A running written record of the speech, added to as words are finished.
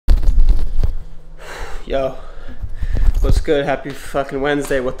Yo, what's good? Happy fucking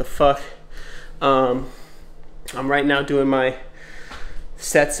Wednesday. What the fuck? I'm right now doing my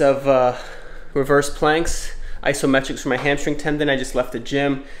sets of reverse planks, isometrics for my hamstring tendon. I just left the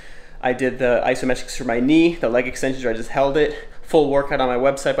gym. I did the isometrics for my knee, the leg extensions where I just held it. Full workout on my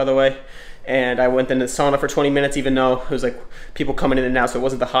website, by the way. And I went into the sauna for 20 minutes, even though it was like people coming in and out, so it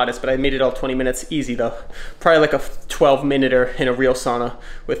wasn't the hottest, but I made it all 20 minutes easy though. Probably like a 12-minuter in a real sauna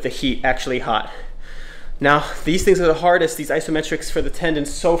with the heat actually hot. Now, these things are the hardest. These isometrics for the tendon,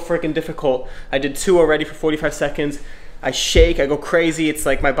 so freaking difficult. I did 2 already for 45 seconds. I shake, I go crazy. It's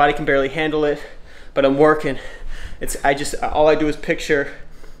like my body can barely handle it, but I'm working. All I do is picture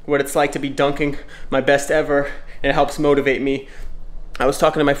what it's like to be dunking my best ever, and it helps motivate me. I was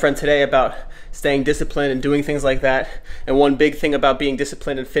talking to my friend today about staying disciplined and doing things like that. And one big thing about being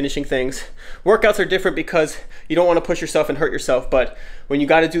disciplined and finishing things, workouts are different because you don't want to push yourself and hurt yourself. But when you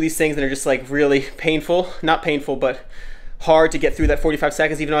got to do these things that are just like really painful, not painful, but hard to get through that 45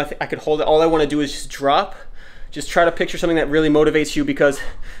 seconds, even though I could hold it, all I want to do is just drop. Just try to picture something that really motivates you, because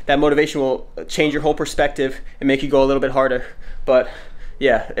that motivation will change your whole perspective and make you go a little bit harder. But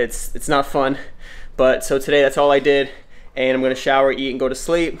yeah, it's not fun. But so today, that's all I did. And I'm gonna shower, eat, and go to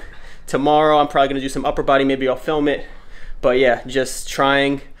sleep. Tomorrow, I'm probably gonna do some upper body, maybe I'll film it. But yeah, just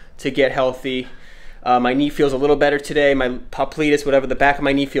trying to get healthy. My knee feels a little better today. My popliteus, whatever, the back of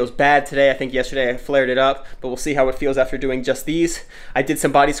my knee feels bad today. I think yesterday I flared it up, but we'll see how it feels after doing just these. I did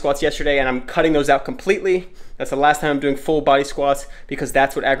some body squats yesterday, and I'm cutting those out completely. That's the last time I'm doing full body squats, because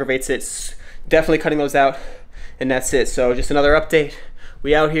that's what aggravates it. Definitely cutting those out, and that's it. So just another update.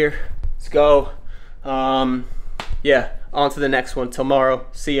 We out here, let's go. Yeah, on to the next one tomorrow.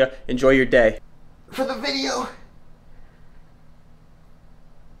 See ya. Enjoy your day. For the video.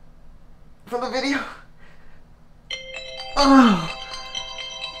 Oh.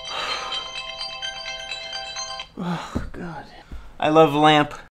 Oh, God. I love lamp.